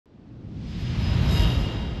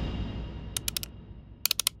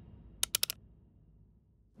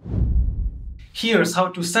Here's how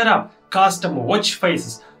to set up custom watch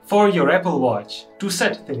faces for your Apple Watch. To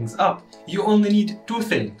set things up, you only need two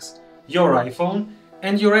things: your iPhone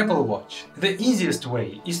and your Apple Watch. The easiest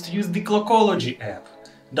way is to use the Clockology app.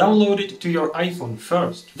 Download it to your iPhone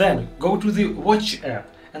first, then go to the Watch app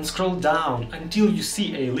and scroll down until you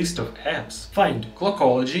see a list of apps. Find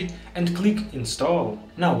Clockology and click Install.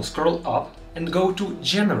 Now scroll up and go to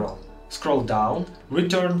General. Scroll down,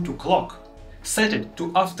 return to Clock. Set it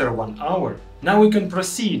to after 1 hour. Now we can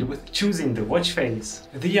proceed with choosing the watch face.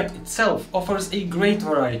 The app itself offers a great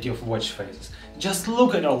variety of watch faces. Just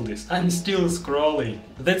look at all this, I'm still scrolling.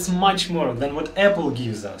 That's much more than what Apple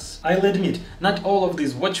gives us. I'll admit, not all of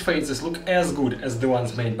these watch faces look as good as the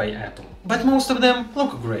ones made by Apple. But most of them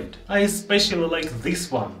look great. I especially like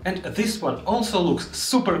this one. And this one also looks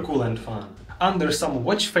super cool and fun. Under some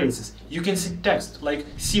watch faces you can see text like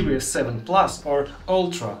Series 7 Plus or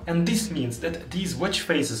Ultra, and this means that these watch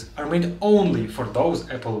faces are made only for those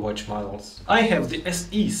Apple Watch models. I have the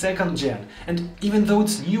SE 2nd Gen, and even though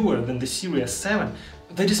it's newer than the Series 7,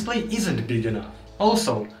 the display isn't big enough.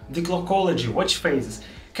 Also, the Clockology watch faces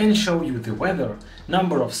can show you the weather,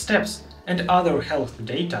 number of steps and other health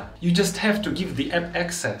data. You just have to give the app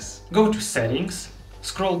access. Go to Settings,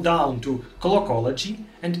 scroll down to Clockology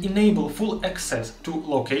and enable full access to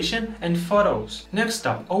location and photos. Next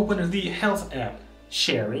up, open the Health app,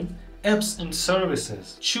 Sharing, Apps and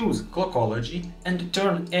Services. Choose Clockology and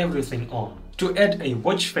turn everything on. To add a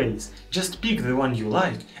watch face, just pick the one you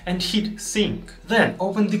like and hit Sync. Then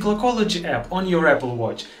open the Clockology app on your Apple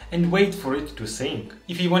Watch and wait for it to sync.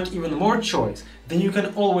 If you want even more choice, then you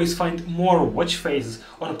can always find more watch faces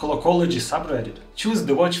on Clockology subreddit. Choose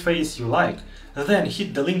the watch face you like, then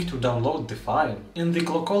hit the link to download the file. In the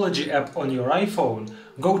Clockology app on your iPhone,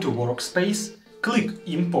 go to Workspace, click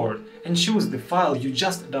Import and choose the file you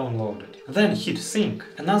just downloaded. Then hit Sync.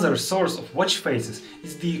 Another source of watch faces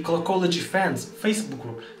is the Clockology Fans Facebook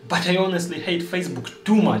group, but I honestly hate Facebook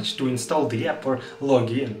too much to install the app or log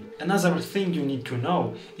in. Another thing you need to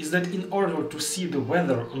know is that in order to see the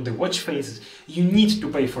weather on the watch faces, you need to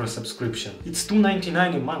pay for a subscription. It's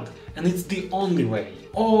 $2.99 a month and it's the only way.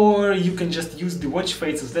 Or you can just use the watch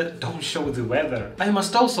faces that don't show the weather. I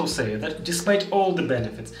must also say that despite all the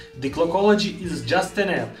benefits, the Clockology is just an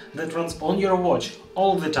app that runs on your watch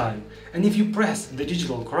all the time, and if you press the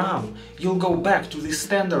digital crown, you'll go back to the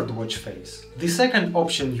standard watch face. The second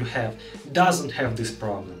option you have doesn't have this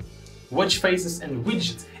problem. Watch faces and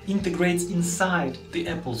widgets integrates inside the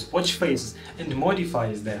Apple's watch faces and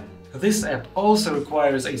modifies them. This app also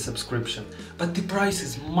requires a subscription, but the price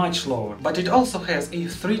is much lower. But it also has a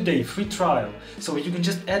 3-day free trial, so you can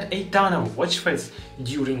just add a ton of watch faces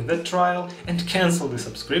during the trial and cancel the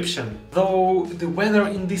subscription, though the weather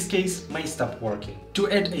in this case may stop working. To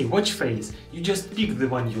add a watch face, you just pick the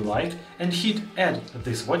one you like and hit Add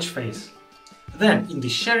this watch face. Then, in the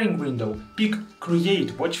sharing window, pick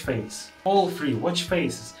Create Watch Face. All three watch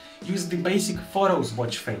faces use the basic Photos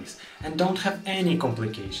watch face and don't have any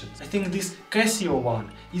complications. I think this Casio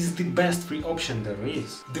one is the best free option there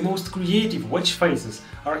is. The most creative watch faces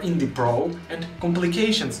are in the Pro and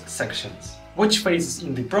Complications sections. Watch faces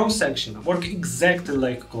in the Pro section work exactly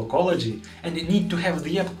like Clockology and need to have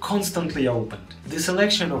the app constantly opened. The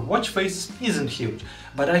selection of watch faces isn't huge,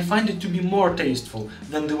 but I find it to be more tasteful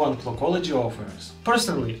than the one Clockology offers.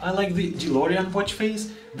 Personally, I like the DeLorean watch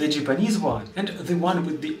face, the Japanese one and the one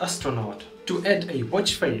with the astronaut. To add a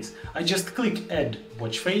watch face, I just click Add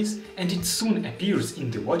Watch Face and it soon appears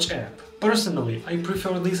in the watch app. Personally, I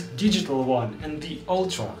prefer this digital one and the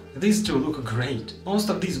Ultra. These two look great. Most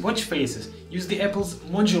of these watch faces use the Apple's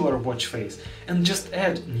modular watch face and just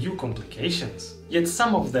add new complications. Yet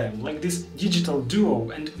some of them, like this Digital Duo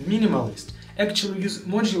and Minimalist, actually use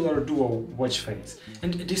modular duo watch face,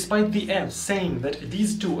 and despite the app saying that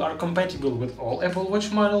these two are compatible with all Apple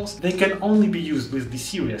Watch models, they can only be used with the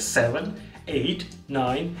Series 7, 8,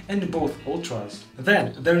 9 and both Ultras.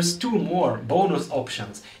 Then there's two more bonus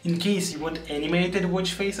options in case you want animated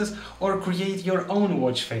watch faces or create your own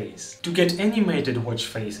watch face. To get animated watch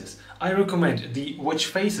faces, I recommend the Watch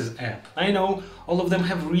Faces app. I know all of them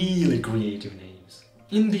have really creative names.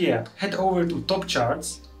 In the app, head over to Top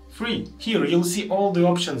Charts. Free. Here you'll see all the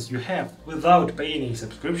options you have without paying a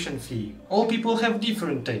subscription fee. All people have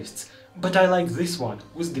different tastes, but I like this one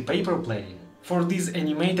with the paper plane. For these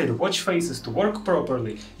animated watch faces to work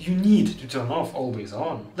properly, you need to turn off Always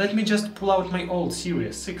On. Let me just pull out my old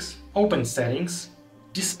Series 6. Open Settings,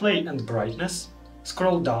 Display and Brightness,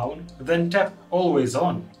 scroll down, then tap Always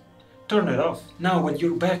On. turn it off. Now when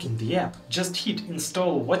you're back in the app, just hit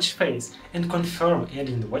install watch face and confirm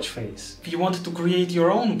adding the watch face. If you want to create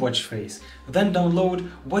your own watch face, then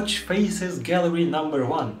download Watch Faces Gallery number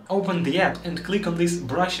 1. Open the app and click on this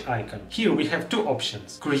brush icon. Here we have two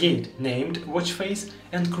options: create named watch face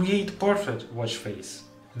and create portrait watch face.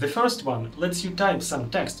 The first one lets you type some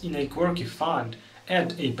text in a quirky font,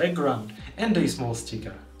 add a background and a small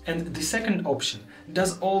sticker. And the second option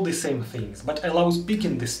does all the same things, but allows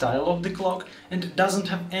picking the style of the clock and doesn't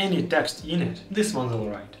have any text in it. This one's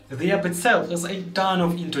alright. The app itself has a ton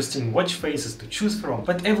of interesting watch faces to choose from,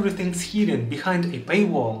 but everything's hidden behind a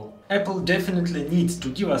paywall. Apple definitely needs to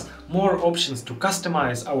give us more options to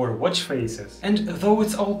customize our watch faces. And though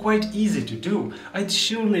it's all quite easy to do, I'd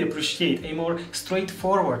surely appreciate a more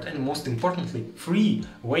straightforward and, most importantly, free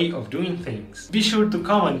way of doing things. Be sure to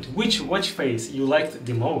comment which watch face you liked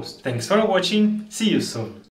the most. Thanks for watching, see you soon!